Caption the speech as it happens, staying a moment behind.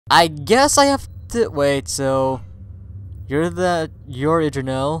I guess I have to wait. So you're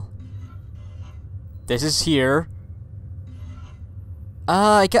Idrinel. This is here.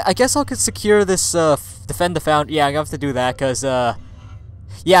 I guess I could secure this. Defend the found. Yeah, I'm gonna have to do that because yeah,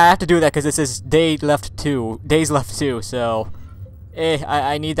 I have to do that because this is days left 2. So,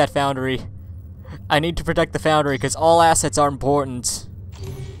 I need that foundry. I need to protect the foundry because all assets are important.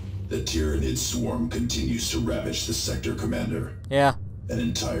 The Tyranid swarm continues to ravage the sector, Commander. Yeah. An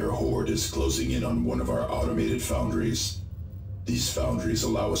entire horde is closing in on one of our automated foundries. These foundries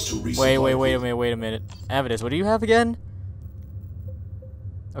allow us to resupply. Wait a minute. Avidus, what do you have again?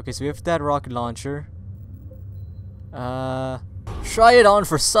 Okay, so we have that rocket launcher. Try it on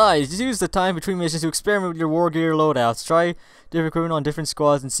for size. Just use the time between missions to experiment with your war gear loadouts. Try different equipment on different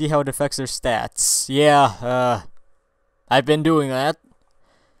squads and see how it affects their stats. Yeah, I've been doing that.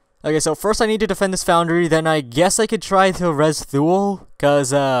 Okay, so first I need to defend this foundry, then I guess I could try to res Thule,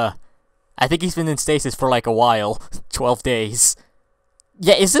 cause, I think he's been in stasis for like a while. 12 days.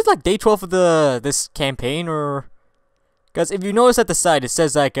 Yeah, is it like day 12 of this campaign, or... Cause if you notice at the side, it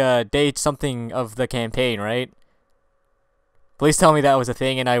says like, day something of the campaign, right? Please tell me that was a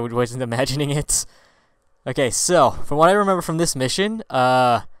thing and I wasn't imagining it. Okay, so, from what I remember from this mission,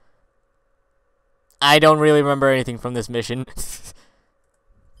 I don't really remember anything from this mission.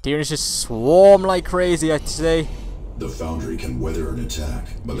 Tyranids just swarm like crazy, I'd say. The foundry can weather an attack,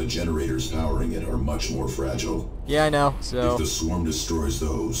 but the generators powering it are much more fragile. Yeah, I know, so... If the swarm destroys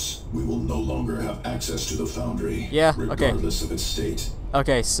those, we will no longer have access to the foundry. Yeah, regardless of its state.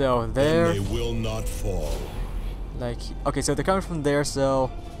 Okay, so there... And they will not fall. Like, okay, so they're coming from there, so...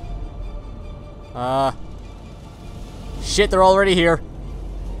 Shit, they're already here.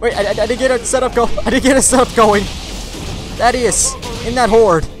 Wait, I didn't get a setup go. I didn't get a setup going. Thaddeus, in that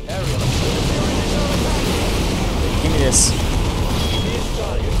horde. Give me this.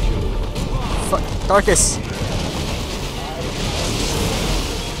 Darkus.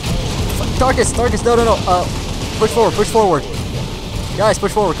 Darkus, no. Push forward. Guys,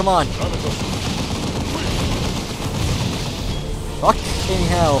 push forward, come on. Fucking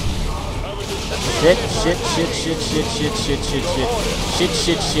hell. Shit.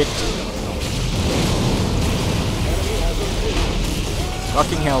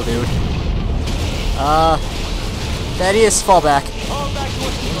 Fucking hell, dude. Thaddeus, fall back.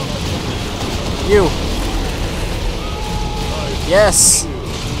 You. Yes.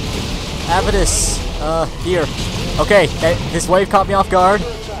 Avidus. Here. Okay, this wave caught me off guard.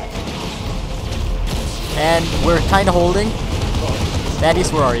 And we're kind of holding.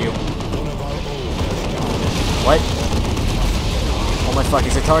 Thaddeus, where are you? What? Oh my fuck,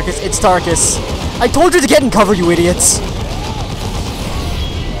 is it Tarkus? It's Tarkus. I told you to get in cover, you idiots.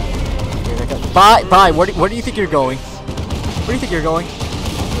 Bye. Where do you think you're going? Where do you think you're going?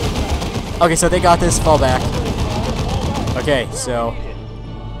 Okay, so they got this. Fall back. Okay, so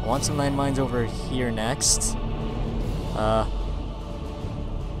I want some landmines over here next.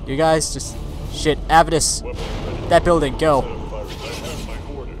 You guys just shit. Avidus, that building. Go.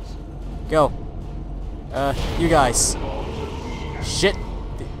 Go. You guys. Shit.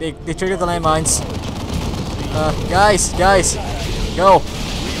 They triggered the landmines. Guys. Go.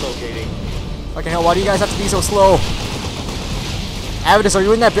 Fucking hell, why do you guys have to be so slow? Avidus, are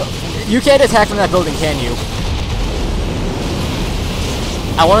you in that building? You can't attack from that building, can you?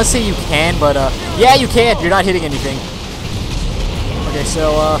 I want to say you can, but, yeah, you can. You're not hitting anything. Okay,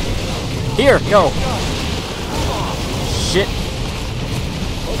 so, here, go. Shit.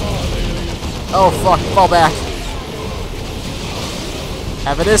 Oh, fuck. Fall back.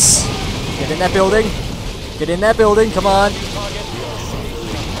 Avidus, get in that building. Get in that building, come on.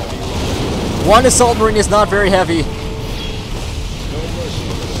 One assault marine is not very heavy.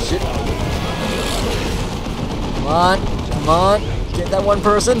 Shit. Come on. Get that one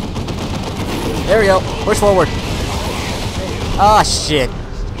person. There we go. Push forward. Ah, shit.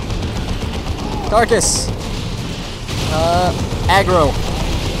 Darkus. Aggro.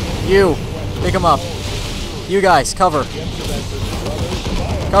 You. Pick him up. You guys, cover.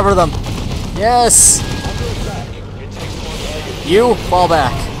 Cover them. Yes. You, fall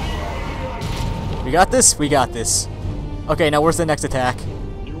back. We got this? We got this. Okay, now where's the next attack?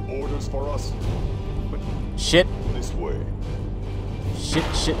 New orders for us. Shit. This way. Shit.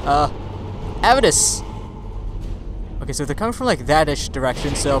 Avidus. Okay, so they're coming from like that-ish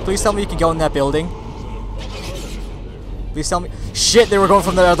direction, so please tell me you can go in that building. Please tell me. Shit, they were going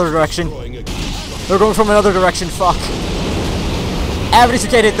from the other direction. They're going from another direction, fuck. Avidus, you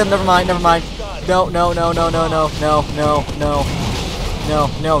can't hit them, never mind. No.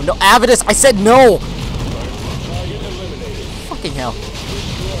 Avidus, I said no! Fucking hell.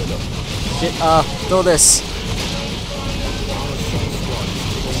 Shit, throw this.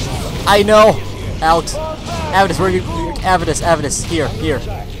 I know! Out. Avidus, where are you? Avidus, here.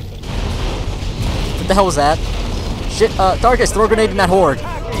 What the hell was that? Shit, Darkus, throw a grenade in that horde.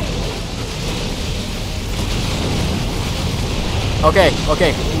 Okay.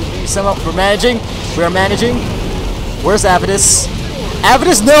 We're managing. We are managing. Where's Avidus?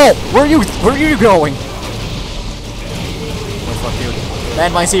 Avidus, no! Where are you going? Oh, fuck, dude.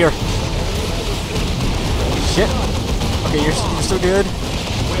 Landmine's here. Shit. Okay, you're still good.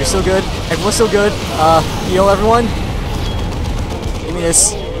 You're still good. Everyone's still good. Heal everyone. Give me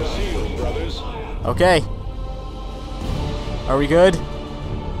this. Okay. Are we good?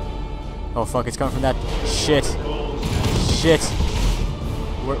 Oh fuck, it's coming from that shit.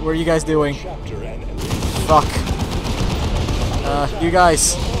 What are you guys doing? Fuck. You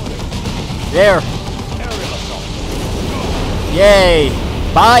guys. There. Yay.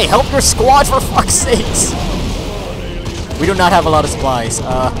 Bye. Help your squad for fuck's sakes. We do not have a lot of supplies.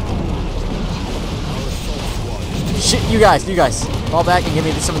 Shit, you guys. Fall back and give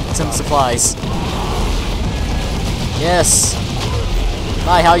me some supplies. Yes.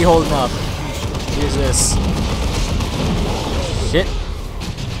 Bye, how you holding up? Here's this. Shit.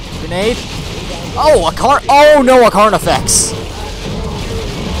 Grenade. Oh, oh no, a Carnifex.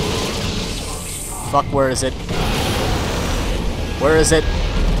 Fuck, where is it?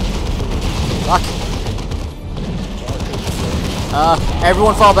 Fuck.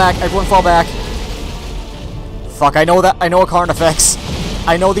 Everyone fall back. Fuck, I know a Carnifex.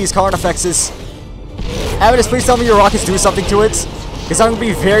 I know these Carnifexes. Avidus, please tell me your rockets do something to it. Because I'm going to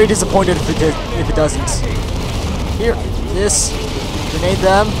be very disappointed if it doesn't. Here, this. Grenade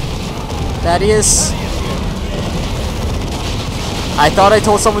them. Thaddeus. I thought I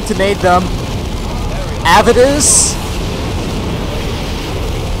told someone to nade them. Avidus.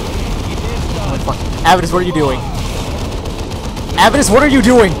 Oh, fuck. Avidus, what are you doing? Avidus, what are you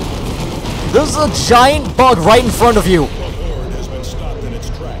doing? There's a giant bug right in front of you. The horde has been stopped in its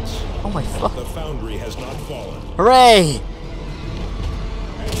tracks. Oh my fuck. The foundry has not fallen. Hooray!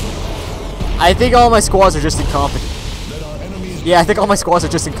 I think all my squads are just incompetent. Yeah, I think all my squads are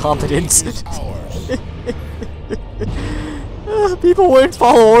just incompetent. People wouldn't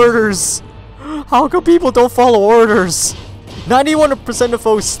follow orders. How come people don't follow orders? 91% of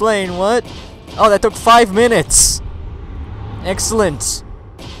foes slain, what? Oh, that took 5 minutes. Excellent.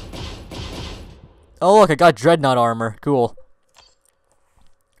 Oh look, I got Dreadnought armor. Cool.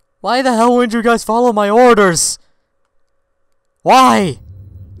 Why the hell wouldn't you guys follow my orders? Why?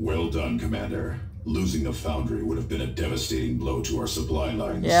 Well done, Commander. Losing the Foundry would have been a devastating blow to our supply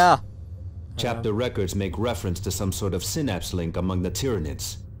lines. Yeah. Chapter records make reference to some sort of synapse link among the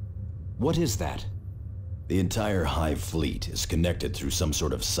Tyranids. What is that? The entire Hive fleet is connected through some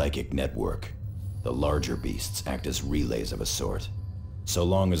sort of psychic network. The larger beasts act as relays of a sort. So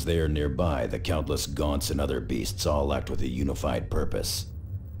long as they are nearby, the countless Gaunts and other beasts all act with a unified purpose.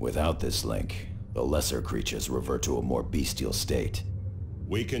 Without this link, the lesser creatures revert to a more bestial state.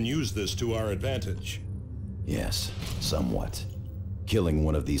 We can use this to our advantage. Yes, somewhat. Killing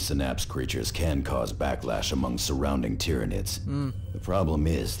one of these synapse creatures can cause backlash among surrounding Tyranids. The problem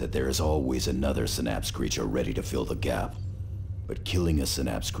is that there is always another synapse creature ready to fill the gap. But killing a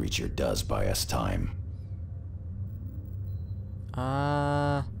synapse creature does buy us time.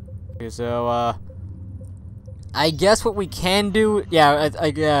 Okay, so, I guess what we can do, yeah,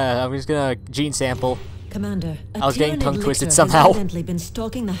 I'm just gonna gene sample. Commander, I was getting tongue twisted somehow. Has evidently been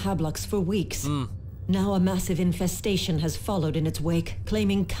stalking the Hablocks for weeks. Now a massive infestation has followed in its wake,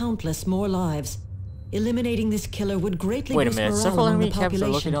 claiming countless more lives. Eliminating this killer would greatly boost morale among the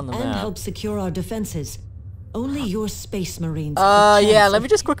population and help secure our defenses. Only your space marines. Yeah, let me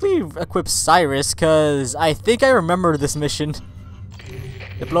just quickly equip Cyrus, cause I think I remember this mission.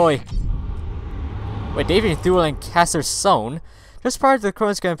 Deploy. Wait, Davian Thule and Caster Sown. Just prior to the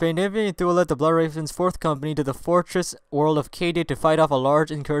Crohn's campaign, Davian Thule led the Blood Ravens' 4th Company to the fortress world of Cade to fight off a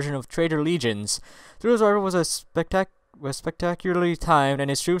large incursion of traitor legions. Thule's order was spectacularly timed, and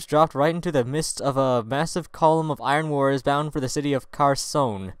his troops dropped right into the midst of a massive column of iron warriors bound for the city of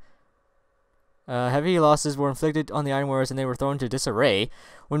Carson. Heavy losses were inflicted on the Iron Warriors and they were thrown into disarray.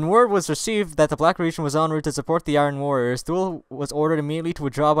 When word was received that the Black Legion was en route to support the Iron Warriors, Thule was ordered immediately to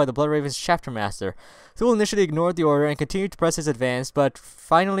withdraw by the Blood Ravens chapter master. Thule initially ignored the order and continued to press his advance, but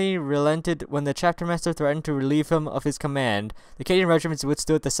finally relented when the chapter master threatened to relieve him of his command. The Cadian regiments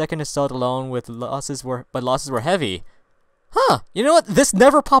withstood the second assault alone, but losses were heavy. Huh, you know what? This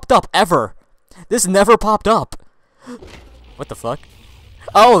never popped up, ever. This never popped up. What the fuck?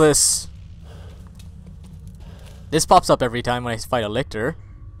 Oh, this pops up every time when I fight a Lictor.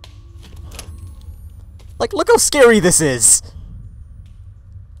 Like, look how scary this is!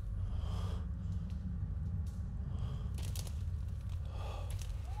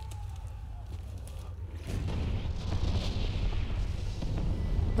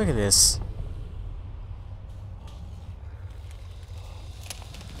 Look at this.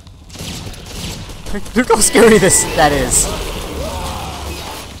 Look how scary that is.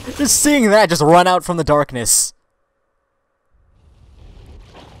 Just seeing that just run out from the darkness.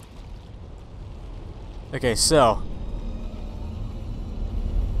 Okay, so.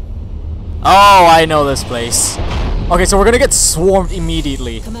 Oh, I know this place. Okay, so we're gonna get swarmed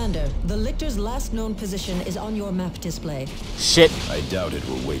immediately. Commander, the Lictor's last known position is on your map display. Shit. I doubt it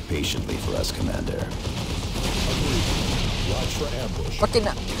will wait patiently for us, Commander. Watch for ambush. Fucking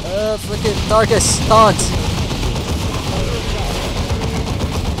Darkus, taunt.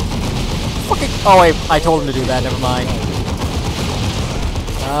 Fucking. Oh wait, I told him to do that. Never mind.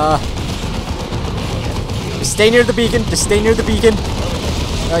 Just stay near the beacon. Just stay near the beacon.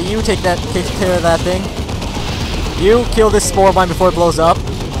 You take care of that thing. You kill this spore mine before it blows up.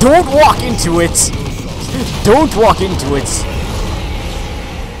 Don't walk into it. Don't walk into it.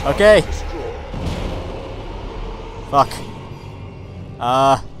 Okay. Fuck.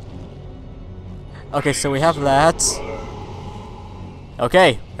 Okay, so we have that.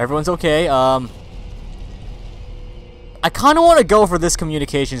 Okay, everyone's okay. I kind of want to go for this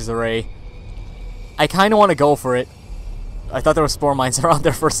communications array. I kind of want to go for it. I thought there were spore mines around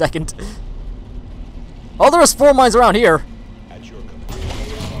there for a second. Oh, there are spore mines around here.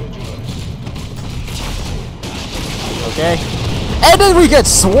 Okay. And then we get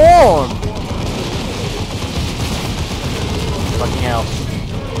swarmed! Fucking hell.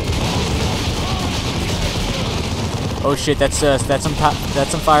 Oh shit, that's some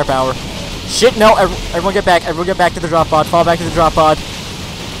firepower. Shit, no, everyone get back. Everyone get back to the drop pod. Fall back to the drop pod.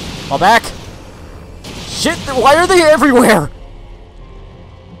 Fall back. Shit, why are they everywhere?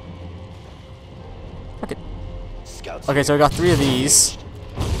 Okay, so I got 3 of these.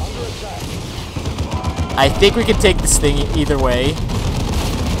 I think we can take this thing either way.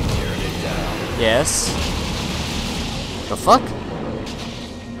 Yes. The fuck?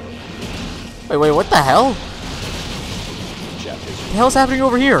 Wait, what the hell? What the hell's happening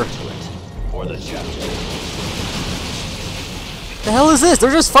over here? The hell is this?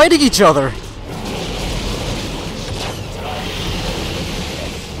 They're just fighting each other.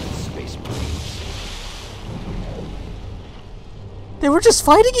 They were just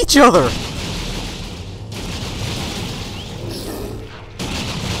fighting each other!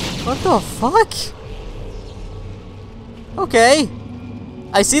 What the fuck? Okay.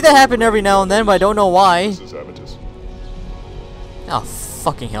 I see that happen every now and then, but I don't know why. Oh,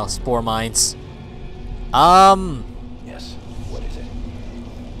 fucking hell, spore mines. Yes, what is it?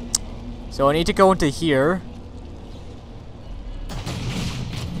 So I need to go into here.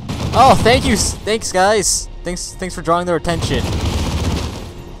 Oh, thank you! Thanks, guys! Thanks for drawing their attention.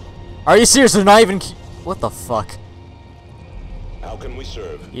 Are you serious? They're not even. What the fuck? How can we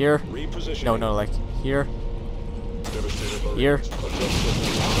serve? Here. Repositioning. No, like here. Here.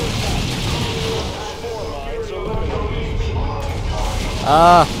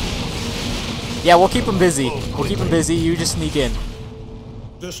 Yeah, we'll keep them busy. We'll keep them busy. You just sneak in.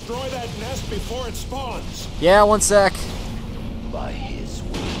 Destroy that nest before it spawns. Yeah, one sec. By his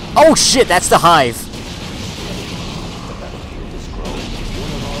will. Oh shit, that's the hive.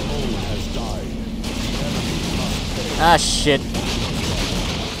 Ah, shit.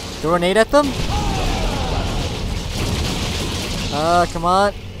 Throw a grenade at them? Come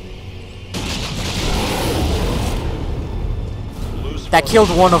on. That killed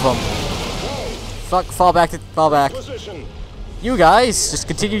one of them. Fuck, fall back. You guys, just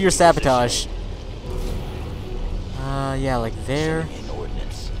continue your sabotage. Yeah, like there.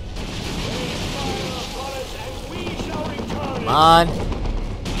 Come on.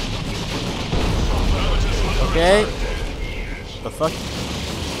 Okay. The fuck?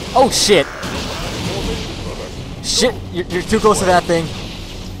 Oh shit! Shit! You're too close to that thing.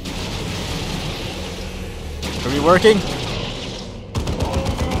 Are we working?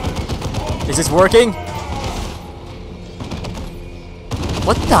 Is this working?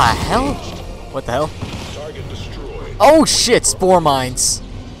 What the hell? What the hell? Target destroyed. Oh shit! Spore mines.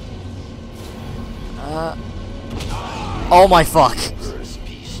 Oh my fuck.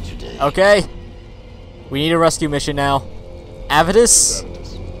 Okay. We need a rescue mission now. Avidus?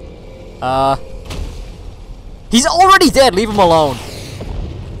 He's already dead! Leave him alone.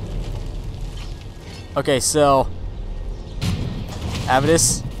 Okay, so...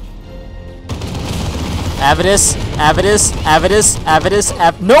 Avidus?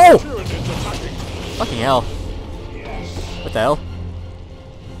 No! Fucking hell. What the hell?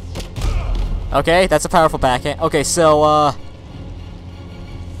 Okay, that's a powerful backhand. Okay, so,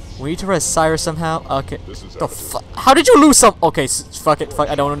 we need to res Cyrus somehow. Okay. The fuck? How did you lose some? Okay, fuck it. Fuck.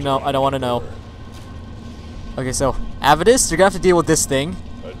 I don't want to know. I don't want to know. Okay, so Avidus, you're gonna have to deal with this thing.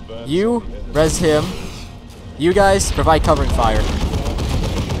 You res him. You guys provide covering fire.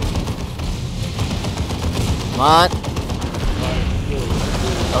 Come on.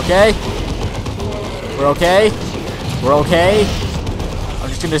 Okay. We're okay. We're okay. I'm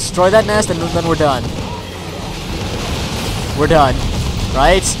just gonna destroy that nest and then we're done. We're done.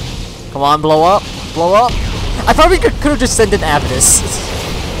 Right? Come on, blow up. Blow up. I probably could have just sent in Avidus.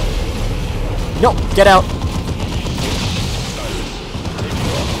 No, get out.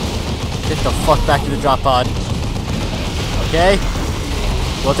 Get the fuck back to the drop pod. Okay.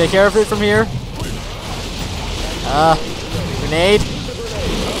 We'll take care of it from here. Grenade.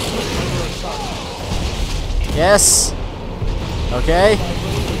 Yes. Okay.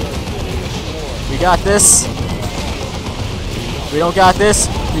 We got this. We don't got this.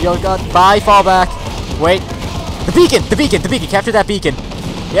 We don't got. Bye, fall back. Wait. The beacon! The beacon! The beacon! Capture that beacon!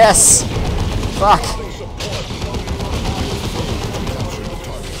 Yes! Fuck.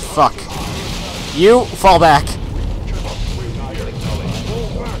 Fuck. You fall back.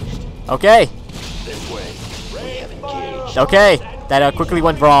 Okay. Okay. That quickly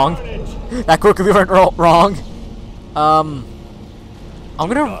went wrong. That quickly went wrong. I'm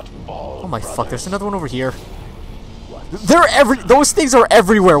gonna. Oh my fuck! There's another one over here. Those things are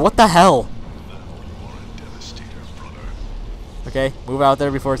everywhere. What the hell? Okay, move out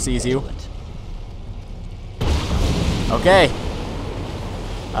there before it sees you. Okay.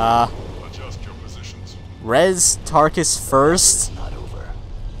 Res Tarkus first.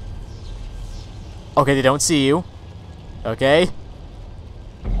 Okay, they don't see you. Okay.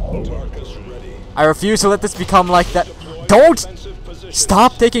 I refuse to let this become like that. Don't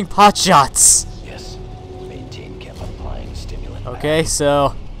stop taking pot shots. Yes. Maintain kept applying stimulant. Okay,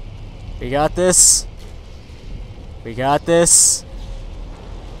 so we got this. We got this.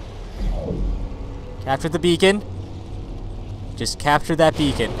 Capture the beacon. Just capture that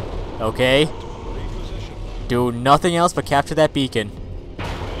beacon. Okay. Do nothing else but capture that beacon.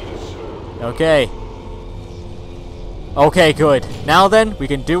 Okay. Okay, good. Now then, we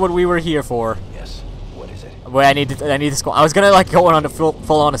can do what we were here for. Yes. What is it? Wait, I need this go. I was gonna like go on a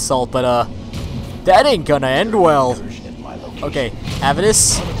full on assault, but that ain't gonna end well. Okay,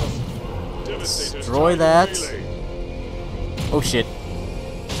 Avidus. Destroy that. Oh shit.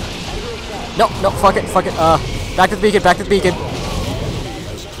 No, no, fuck it, fuck it. Back to the beacon, back to the beacon.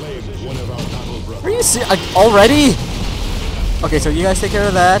 Are you serious? Already? Okay, so you guys take care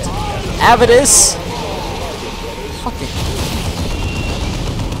of that. Avidus. Fucking.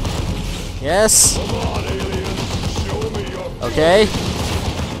 Yes. Okay.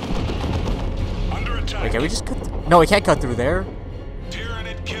 Wait, can we just cut? No, we can't cut through there.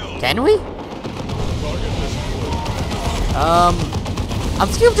 Can we? I'm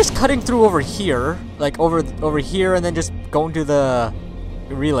thinking of just cutting through over here, like over here, and then just going to the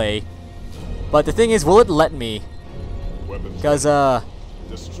relay. But the thing is, will it let me? Because I'm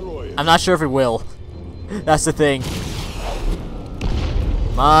not sure if it will. That's the thing.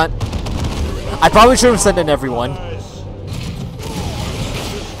 Come on. I probably should have sent in everyone.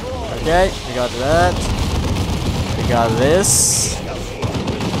 Okay, we got that. We got this.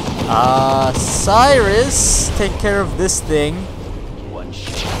 Cyrus, take care of this thing.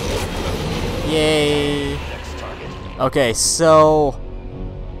 Yay. Okay, so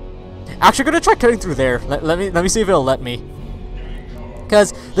actually gonna try cutting through there. Let me see if it'll let me.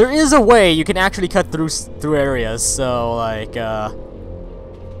 Because there is a way you can actually cut through areas. So like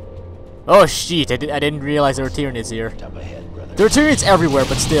oh shit! I didn't realize there were Tyranids here. There are Tyranids everywhere,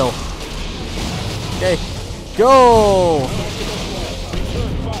 but still. Okay, go.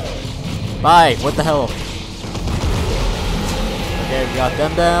 Bye. What the hell? Okay, we got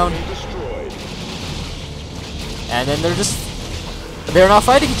them down. And then they're not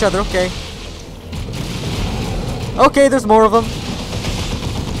fighting each other. Okay. Okay, there's more of them.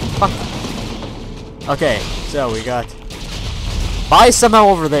 Fuck. Okay, so we got Bye somehow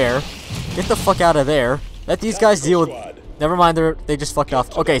over there. Get the fuck out of there. Let these guys deal with. Never mind, they just fucked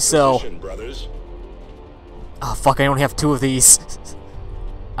off. Okay, so. Oh fuck! I only have 2 of these.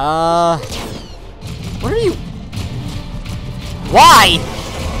 What are you? Why?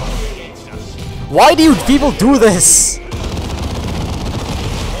 Why do you people do this?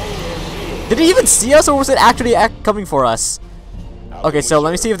 Did he even see us, or was it actually coming for us? Okay, so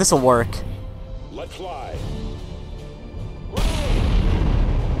let me see if this will work. Let fly.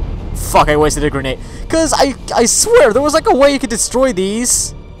 fuck, I wasted a grenade. Cause I swear there was like a way you could destroy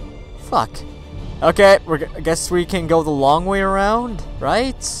these. Fuck. Okay, I guess we can go the long way around,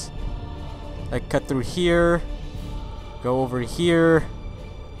 right? Like cut through here. Go over here.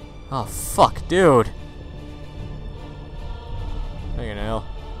 Oh fuck, dude. Fucking hell.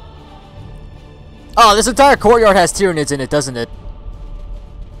 Oh, this entire courtyard has Tyranids in it, doesn't it?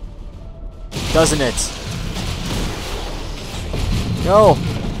 Doesn't it? Go!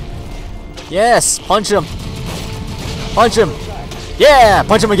 Yes! Punch him! Punch him! Yeah!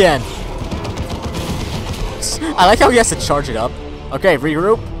 Punch him again! I like how he has to charge it up. Okay,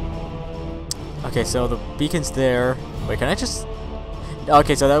 regroup. Okay, so the beacon's there. Wait, can I just...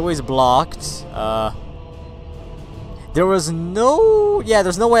 Okay, so that way's blocked. There was no... Yeah,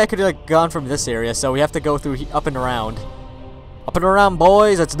 there's no way I could have like, gone from this area, so we have to go through up and around. Up and around,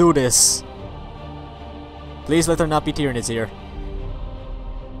 boys! Let's do this! Please let there not be Tyranids here.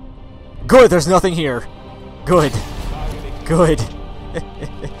 Good, there's nothing here. Good. Good.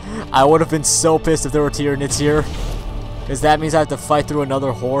 I would have been so pissed if there were Tyranids here. Because that means I have to fight through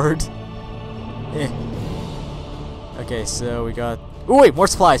another horde. Okay, so we got... Oh wait, more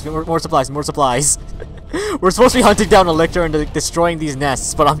supplies, more supplies, more supplies. We're supposed to be hunting down a lictor and destroying these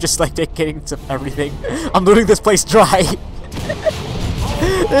nests, but I'm just like getting to everything. I'm looting this place dry.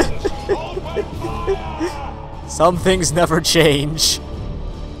 Some things never change.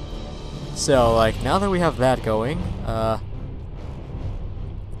 So, like, now that we have that going,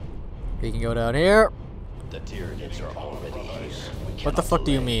 we can go down here. The Tyranids are already here. What the fuck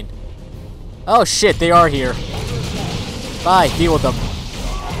do you mean? Oh shit, they are here. Bye, deal with them.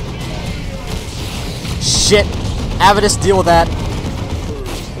 Shit! Avidus, deal with that.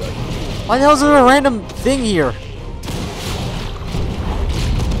 Why the hell is there a random thing here?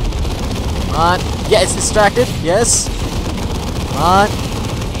 Come on. Yeah, it's distracted. Yes. Come on.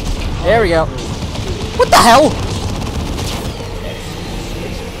 There we go. What the hell?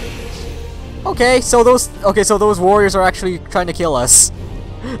 Okay, so those warriors are actually trying to kill us.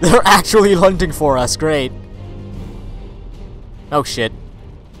 They're actually hunting for us. Great. Oh shit.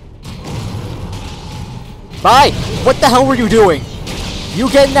 Bye! What the hell were you doing? You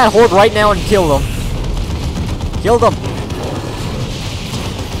get in that horde right now and kill them. Kill them.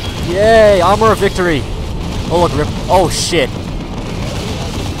 Yay, armor of victory. Oh look, rip. Oh shit.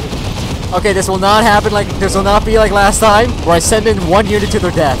 Okay, this will not happen like, this will not be like last time, where I send in one unit to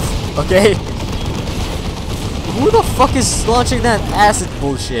their death. Okay? Who the fuck is launching that acid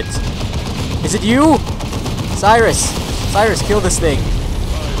bullshit? Is it you? Cyrus. Cyrus, kill this thing.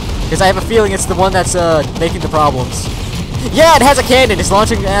 Because I have a feeling it's the one that's making the problems. Yeah, it has a cannon. It's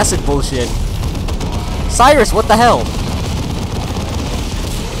launching acid bullshit. Cyrus, what the hell?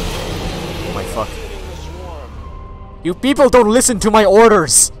 Oh my fuck. You people don't listen to my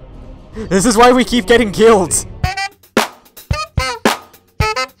orders. This is why we keep getting killed.